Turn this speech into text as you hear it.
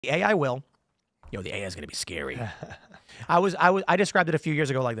The AI will. The AI is going to be scary. I described it a few years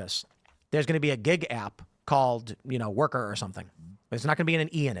ago like this. There's going to be a gig app called, Worker or something. It's not going to be an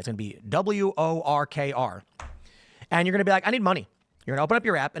E in it. It's going to be WORKR. And you're going to be like, I need money. You're going to open up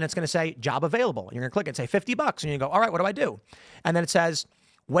your app and it's going to say job available. And you're going to click it and say $50. And you go, all right, what do I do? And then it says,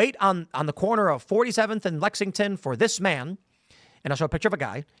 wait on the corner of 47th and Lexington for this man. And I'll show a picture of a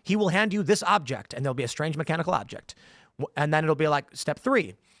guy. He will hand you this object and there'll be a strange mechanical object. And then it'll be like step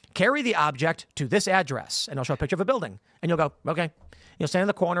 3, carry the object to this address. And I'll show a picture of a building. And you'll go, okay. You'll stand in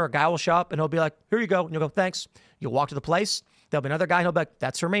the corner. A guy will show up and he'll be like, here you go. And you'll go, thanks. You'll walk to the place. There'll be another guy and he'll be like,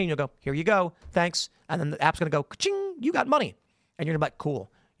 that's for me. And you'll go, here you go. Thanks. And then the app's going to go, ka-ching, you got money. And you're going to be like,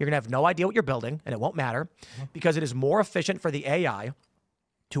 cool. You're going to have no idea what you're building and it won't matter because it is more efficient for the AI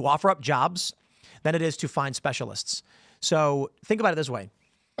to offer up jobs than it is to find specialists. So think about it this way.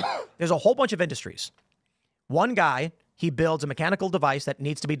 There's a whole bunch of industries. One guy, he builds a mechanical device that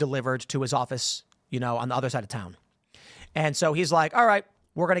needs to be delivered to his office, on the other side of town. And so he's like, all right,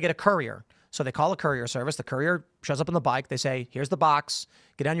 we're going to get a courier. So they call a courier service. The courier shows up on the bike. They say, here's the box.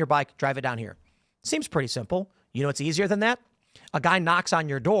 Get on your bike, drive it down here. Seems pretty simple. It's easier than that. A guy knocks on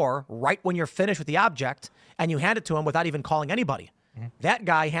your door right when you're finished with the object and you hand it to him without even calling anybody. Mm-hmm. That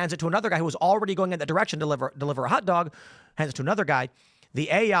guy hands it to another guy who was already going in that direction to deliver a hot dog, hands it to another guy. The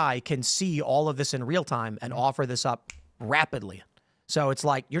AI can see all of this in real time and offer this up rapidly. So it's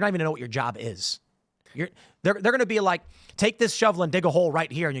like, you're not even gonna know what your job is. They're going to be like, take this shovel and dig a hole right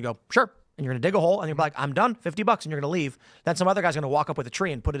here. And you go, sure. And you're going to dig a hole and you're like, I'm done, $50. And you're going to leave. Then some other guy's going to walk up with a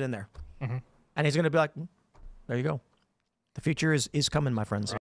tree and put it in there. Mm-hmm. And he's going to be like, there you go. The future is coming, my friends.